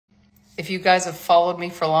If you guys have followed me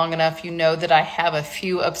for long enough, you know that I have a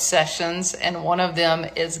few obsessions, and one of them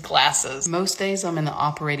is glasses. Most days I'm in the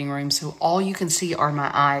operating room, so all you can see are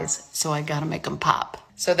my eyes, so I gotta make them pop.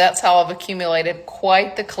 So that's how I've accumulated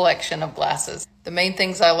quite the collection of glasses. The main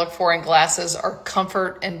things I look for in glasses are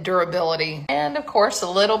comfort and durability, and of course a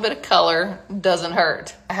little bit of color doesn't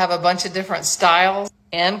hurt. I have a bunch of different styles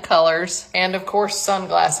and colors, and of course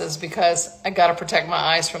sunglasses, because I gotta protect my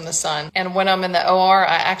eyes from the sun. And when I'm in the OR,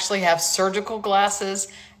 I actually have surgical glasses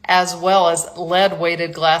as well as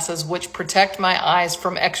lead-weighted glasses, which protect my eyes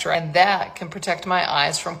from x-ray, and that can protect my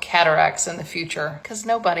eyes from cataracts in the future, because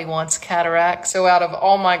nobody wants cataracts. So out of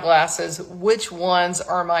all my glasses, which ones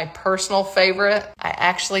are my personal favorite? I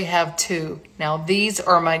actually have two. Now these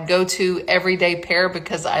are my go-to everyday pair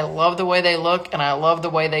because I love the way they look and I love the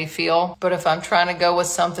way they feel. But if I'm trying to go with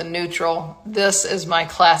something neutral, this is my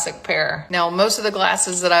classic pair. Now most of the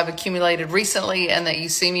glasses that I've accumulated recently and that you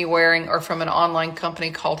see me wearing are from an online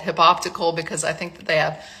company called Hip Optical, because I think that they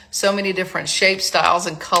have so many different shapes, styles,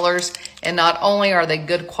 and colors. And not only are they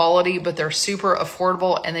good quality, but they're super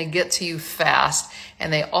affordable and they get to you fast.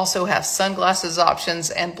 And they also have sunglasses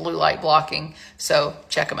options and blue light blocking. So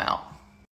check them out.